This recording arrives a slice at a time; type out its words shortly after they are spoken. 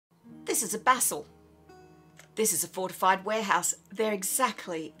This is a Bastle. This is a fortified warehouse. They're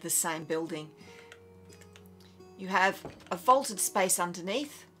exactly the same building. You have a vaulted space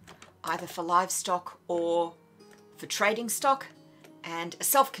underneath, either for livestock or for trading stock, and a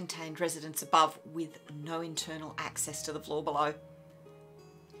self-contained residence above with no internal access to the floor below.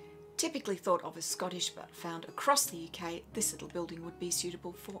 Typically thought of as Scottish but found across the UK, this little building would be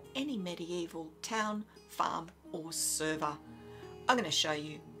suitable for any medieval town, farm or server. I'm going to show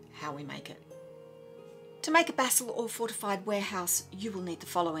you how we make it. To make a Bastle or fortified warehouse, you will need the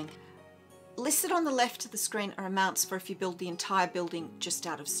following. Listed on the left of the screen are amounts for if you build the entire building just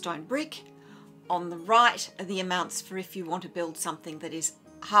out of stone brick. On the right are the amounts for if you want to build something that is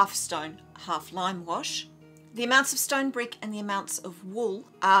half stone, half lime wash. The amounts of stone brick and the amounts of wool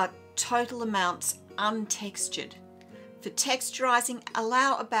are total amounts untextured. For texturizing,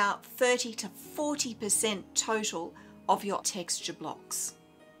 allow about 30 to 40% total of your texture blocks.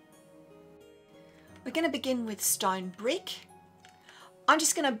 We're going to begin with stone brick. I'm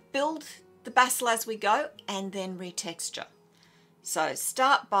just going to build the Bastle as we go and then retexture. So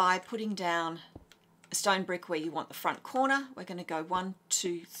start by putting down a stone brick where you want the front corner. We're going to go 1,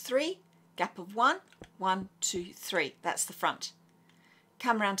 2, 3, gap of 1, 1, 2, 3. That's the front.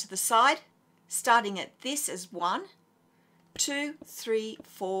 Come around to the side, starting at this as 1, 2, 3,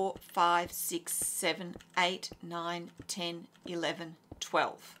 4, 5, 6, 7, 8, 9, 10, 11,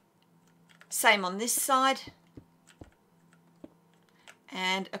 12. Same on this side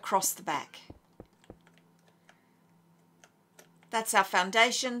and across the back. That's our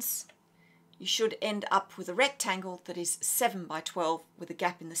foundations. You should end up with a rectangle that is 7 by 12 with a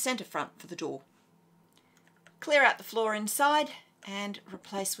gap in the centre front for the door. Clear out the floor inside and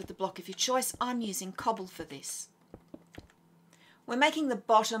replace with the block of your choice. I'm using cobble for this. We're making the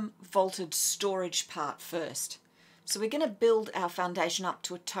bottom vaulted storage part first. So we're going to build our foundation up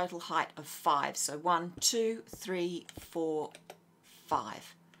to a total height of 5. So 1, 2, 3, 4,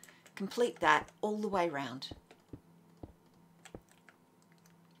 5. Complete that all the way round.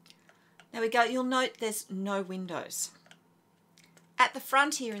 There we go. You'll note there's no windows. At the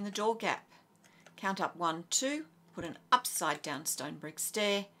front here in the door gap, count up 1, 2, put an upside down stone brick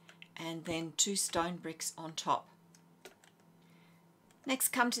stair and then 2 stone bricks on top. Next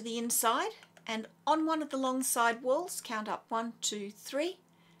come to the inside and on one of the long side walls count up 1, 2, 3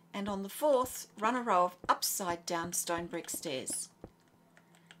 and on the fourth run a row of upside down stone brick stairs.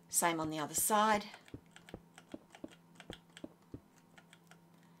 Same on the other side.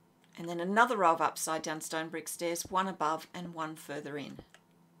 And then another row of upside down stone brick stairs, one above and one further in.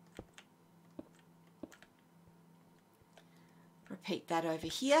 Repeat that over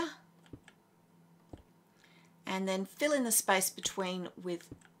here. And then fill in the space between with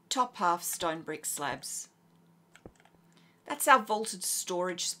top half stone brick slabs. That's our vaulted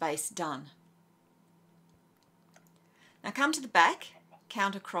storage space done. Now come to the back,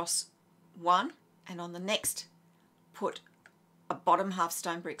 count across 1 and on the next put a bottom half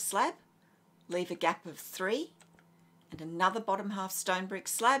stone brick slab, leave a gap of 3 and another bottom half stone brick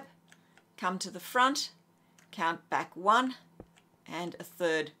slab, come to the front, count back 1 and a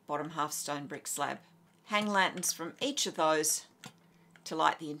third bottom half stone brick slab. Hang lanterns from each of those to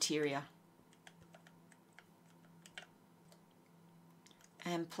light the interior.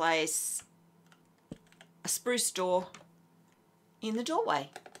 And place a spruce door in the doorway.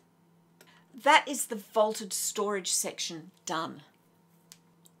 That is the vaulted storage section done.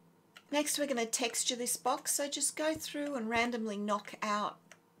 Next we're going to texture this box, so just go through and randomly knock out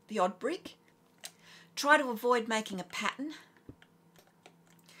the odd brick. Try to avoid making a pattern.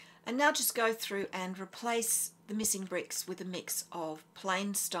 And now just go through and replace the missing bricks with a mix of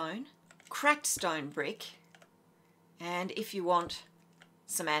plain stone, cracked stone brick, and if you want,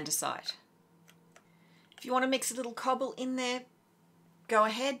 some andesite. If you want to mix a little cobble in there, go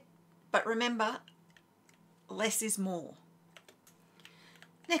ahead, but remember, less is more.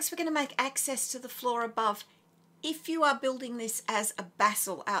 Next, we're going to make access to the floor above. If you are building this as a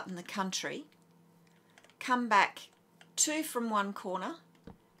Bastle out in the country, come back 2 from one corner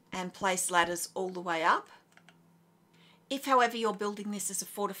and place ladders all the way up. If, however, you're building this as a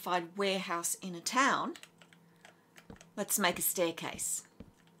fortified warehouse in a town, let's make a staircase.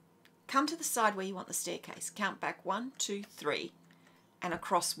 Come to the side where you want the staircase. Count back 1, 2, 3 and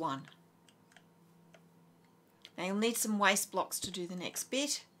across 1. Now you'll need some waste blocks to do the next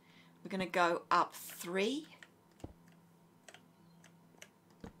bit. We're going to go up 3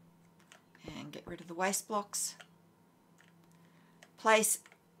 and get rid of the waste blocks. Place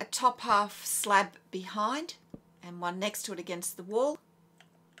a top half slab behind and one next to it against the wall.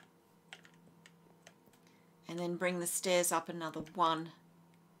 And then bring the stairs up another 1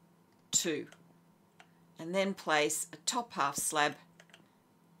 2, and then place a top half slab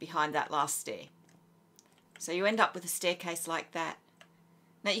behind that last stair. So you end up with a staircase like that.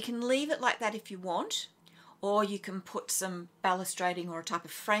 Now you can leave it like that if you want, or you can put some balustrading or a type of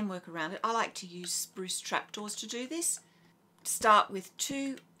framework around it. I like to use spruce trapdoors to do this. Start with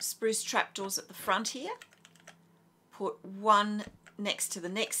 2 spruce trapdoors at the front here. Put one next to the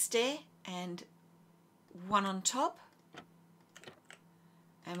next stair and one on top.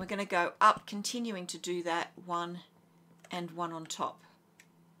 And we're going to go up, continuing to do that, 1 and 1 on top.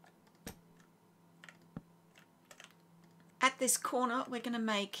 At this corner, we're going to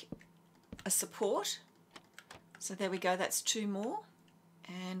make a support. So there we go, that's 2 more.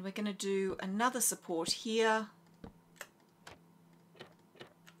 And we're going to do another support here.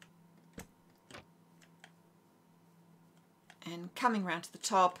 And coming round to the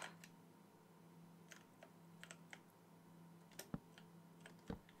top.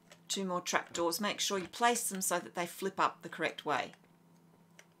 2 more trapdoors. Make sure you place them so that they flip up the correct way.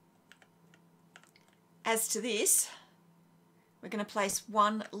 As to this, we're going to place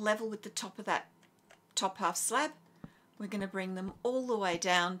one level with the top of that top half slab. We're going to bring them all the way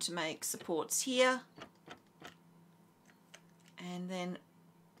down to make supports here. And then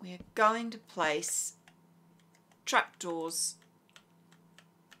we're going to place trapdoors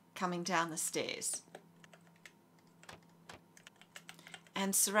coming down the stairs.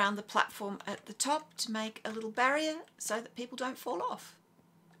 And surround the platform at the top to make a little barrier so that people don't fall off.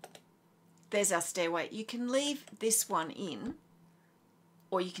 There's our stairway. You can leave this one in,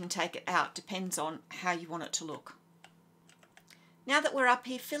 or you can take it out, depends on how you want it to look. Now that we're up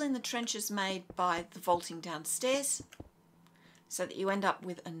here, fill in the trenches made by the vaulting downstairs so that you end up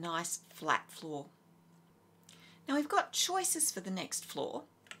with a nice flat floor. Now we've got choices for the next floor.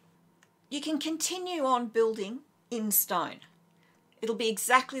 You can continue on building in stone. It'll be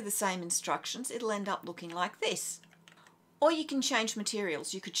exactly the same instructions. It'll end up looking like this. Or you can change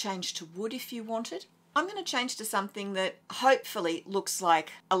materials. You could change to wood if you wanted. I'm going to change to something that hopefully looks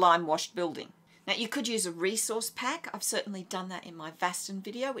like a lime washed building. Now you could use a resource pack. I've certainly done that in my Bastle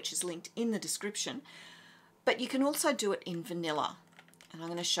video, which is linked in the description. But you can also do it in vanilla. And I'm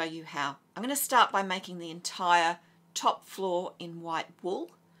going to show you how. I'm going to start by making the entire top floor in white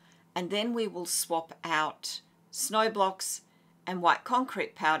wool. And then we will swap out snow blocks and white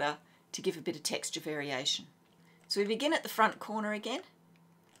concrete powder to give a bit of texture variation. So we begin at the front corner again.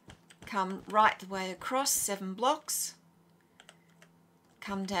 Come right the way across, 7 blocks.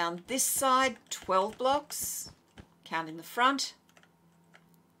 Come down this side, 12 blocks, counting the front.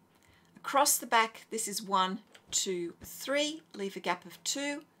 Across the back, this is 1, 2, 3, leave a gap of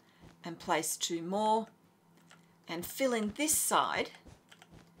 2 and place 2 more. And fill in this side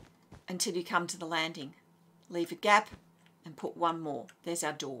until you come to the landing. Leave a gap and put 1 more. There's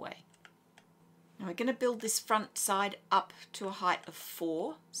our doorway. Now we're going to build this front side up to a height of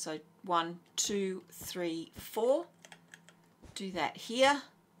 4. So 1, 2, 3, 4. Do that here.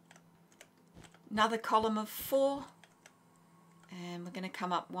 Another column of 4. And we're going to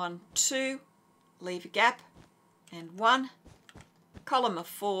come up 1, 2, leave a gap, and 1. Column of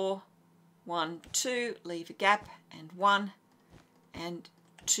 4, 1, 2, leave a gap, and 1. And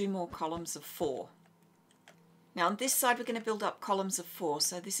 2 more columns of 4. Now on this side we're going to build up columns of 4.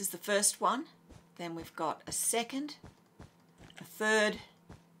 So this is the first one, then we've got a second, a third,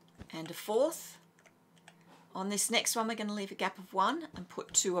 and a fourth. On this next one we're going to leave a gap of 1 and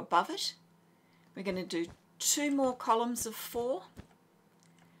put 2 above it. We're going to do 2 more columns of 4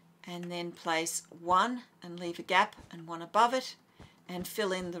 and then place 1 and leave a gap and 1 above it and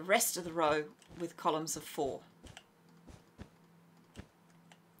fill in the rest of the row with columns of 4.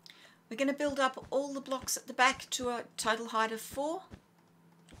 We're going to build up all the blocks at the back to a total height of 4.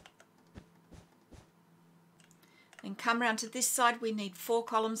 Then come round to this side, we need 4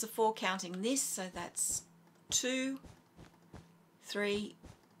 columns of 4 counting this, so that's 2, 3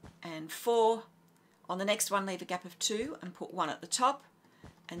 and 4. On the next one leave a gap of 2 and put 1 at the top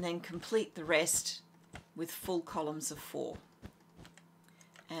and then complete the rest with full columns of 4.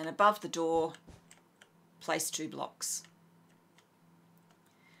 And above the door place 2 blocks.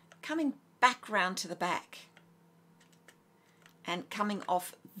 Coming back round to the back and coming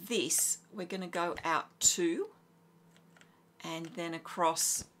off this, we're going to go out 2 and then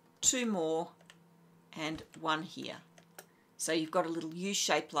across 2 more and 1 here. So you've got a little U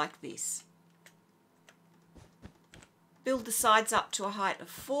shape like this. Build the sides up to a height of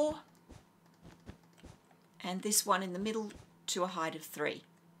 4 and this one in the middle to a height of 3.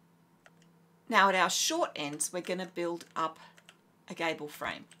 Now at our short ends we're going to build up a gable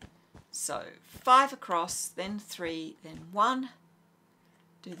frame. So 5 across, then 3, then 1,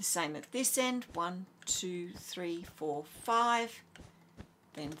 Do the same at this end. 1, 2, 3, 4, 5,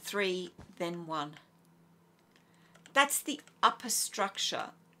 then 3, then 1. That's the upper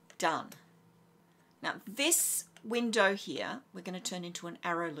structure done. Now this window here, we're going to turn into an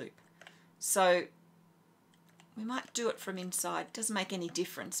arrow loop. So we might do it from inside, it doesn't make any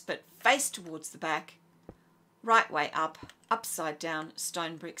difference, but face towards the back, right way up, upside down,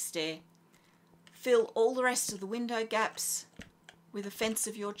 stone brick stair. Fill all the rest of the window gaps with a fence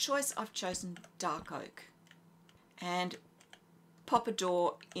of your choice. I've chosen dark oak. And pop a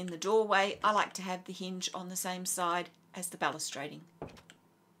door in the doorway. I like to have the hinge on the same side as the balustrading.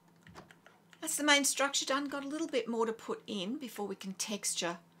 That's the main structure done. Got a little bit more to put in before we can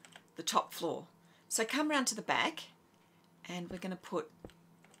texture the top floor. So come round to the back and we're going to put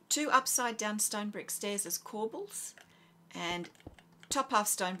 2 upside down stone brick stairs as corbels and top half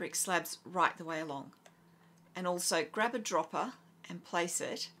stone brick slabs right the way along. And also grab a dropper and place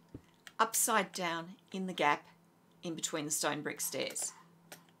it upside down in the gap in between the stone brick stairs.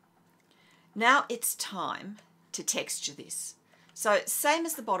 Now it's time to texture this. So same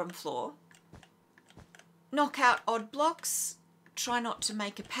as the bottom floor, knock out odd blocks, try not to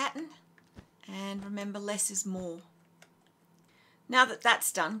make a pattern, and remember less is more. Now that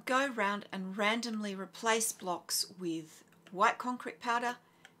that's done, go around and randomly replace blocks with white concrete powder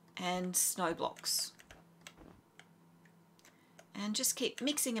and snow blocks. And just keep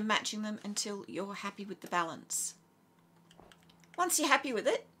mixing and matching them until you're happy with the balance. Once you're happy with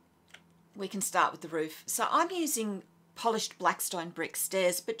it, we can start with the roof. So I'm using polished blackstone brick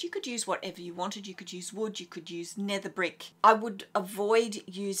stairs, but you could use whatever you wanted. You could use wood, you could use nether brick. I would avoid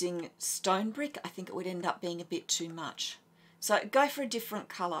using stone brick. I think it would end up being a bit too much. So go for a different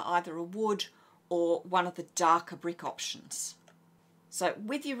colour, either a wood or one of the darker brick options. So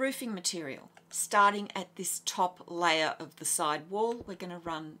with your roofing material, starting at this top layer of the side wall, we're going to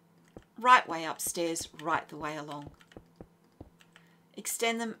run right way upstairs, right the way along.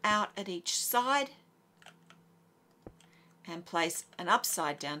 Extend them out at each side and place an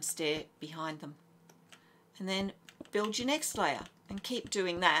upside down stair behind them. And then build your next layer and keep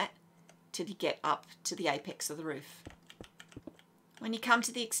doing that till you get up to the apex of the roof. When you come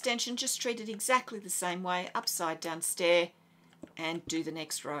to the extension, just treat it exactly the same way, upside down stair, and do the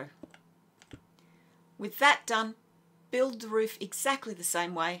next row. With that done, build the roof exactly the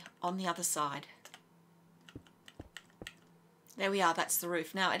same way on the other side. There we are, that's the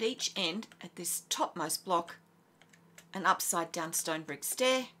roof. Now at each end, at this topmost block, an upside down stone brick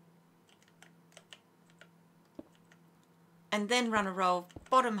stair, and then run a row of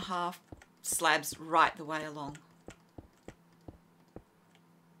bottom half slabs right the way along.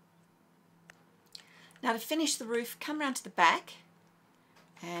 Now to finish the roof, come round to the back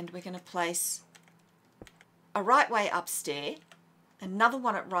and we're going to place a right way up stair, another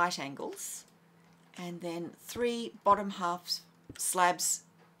one at right angles, and then 3 bottom half slabs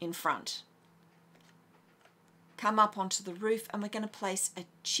in front. Come up onto the roof and we're going to place a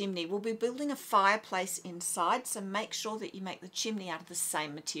chimney. We'll be building a fireplace inside, so make sure that you make the chimney out of the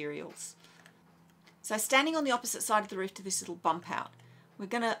same materials. So standing on the opposite side of the roof to this little bump out, we're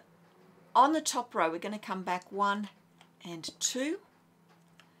going to, on the top row, we're going to come back 1 and 2,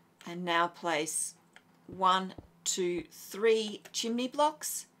 and now place 1, 2, 3 chimney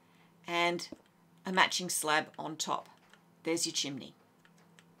blocks and a matching slab on top. There's your chimney.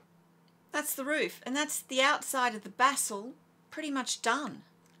 That's the roof, and that's the outside of the Bastle pretty much done.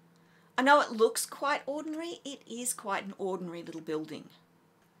 I know it looks quite ordinary. It is quite an ordinary little building.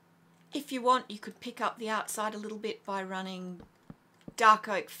 If you want, you could pick up the outside a little bit by running dark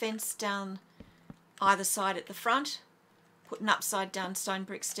oak fence down either side at the front, put an upside down stone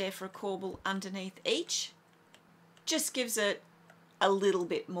brick stair for a corbel underneath each. Just gives it a little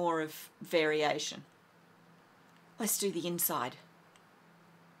bit more of variation. Let's do the inside.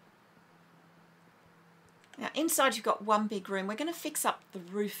 Now inside you've got one big room. We're going to fix up the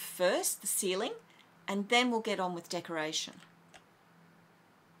roof first, the ceiling, and then we'll get on with decoration.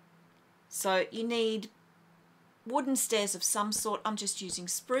 So you need wooden stairs of some sort. I'm just using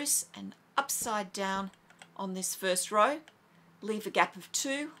spruce, and upside down on this first row, leave a gap of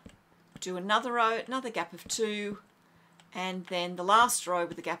 2, do another row, another gap of 2, and then the last row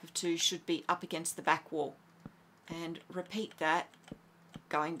with a gap of 2 should be up against the back wall. And repeat that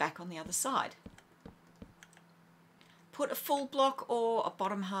going back on the other side. Put a full block or a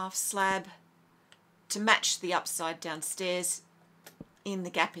bottom half slab to match the upside down stairs in the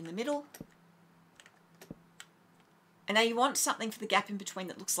gap in the middle. And now you want something for the gap in between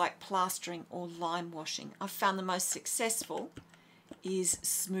that looks like plastering or lime washing. I've found the most successful is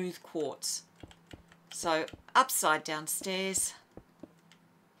smooth quartz. So upside down stairs,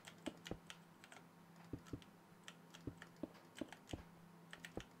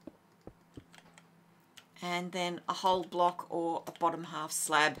 and then a whole block or a bottom half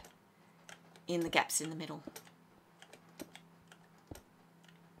slab in the gaps in the middle.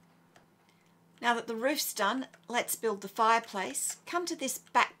 Now that the roof's done, let's build the fireplace. Come to this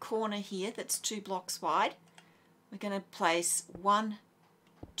back corner here that's 2 blocks wide. We're going to place 1,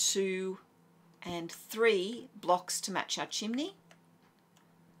 2 and 3 blocks to match our chimney.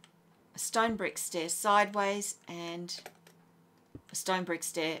 A stone brick stair sideways and a stone brick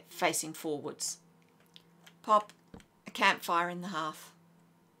stair facing forwards. Pop a campfire in the hearth.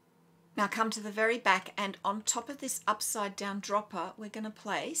 Now come to the very back, and on top of this upside down dropper we're going to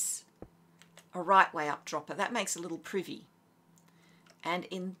place a right way up dropper. That makes a little privy. And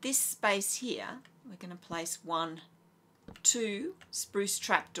in this space here we're going to place 1, 2 spruce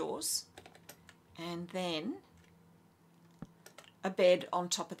trapdoors and then a bed on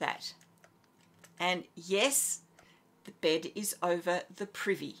top of that. And yes, the bed is over the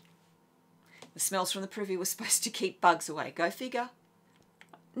privy. The smells from the privy were supposed to keep bugs away. Go figure.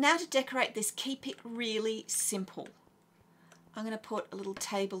 Now to decorate this, keep it really simple. I'm going to put a little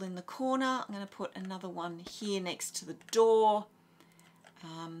table in the corner. I'm going to put another one here next to the door.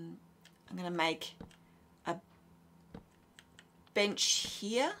 I'm going to make a bench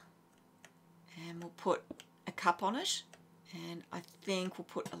here and we'll put a cup on it. And I think we'll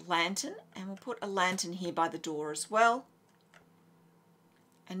put a lantern, and we'll put a lantern here by the door as well.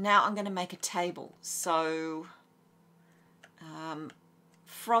 And now I'm going to make a table. So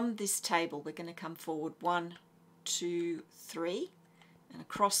from this table we're going to come forward 1, 2, 3 and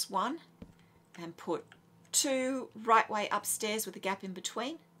across 1 and put 2 right way upstairs with a gap in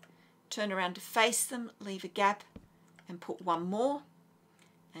between. Turn around to face them, leave a gap and put 1 more,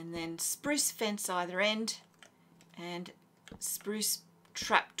 and then spruce fence either end and spruce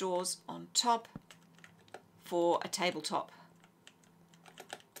trapdoors on top for a tabletop.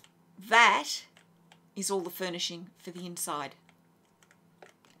 That is all the furnishing for the inside.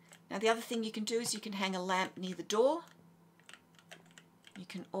 Now the other thing you can do is you can hang a lamp near the door. You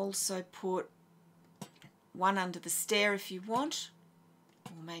can also put one under the stair if you want,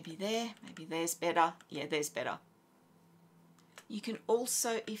 or maybe there's better. Yeah, there's better. You can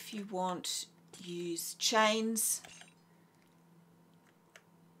also, if you want, use chains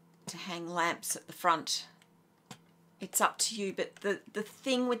to hang lamps at the front. It's up to you, but the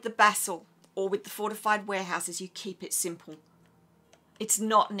thing with the Bastle or with the fortified warehouse is you keep it simple. It's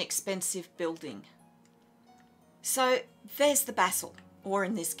not an expensive building. So there's the Bastle, or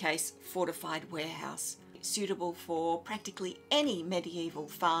in this case, fortified warehouse. It's suitable for practically any medieval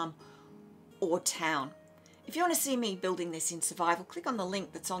farm or town. If you want to see me building this in survival, click on the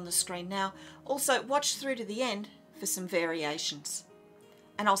link that's on the screen now. Also, watch through to the end for some variations.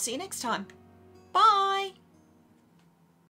 And I'll see you next time.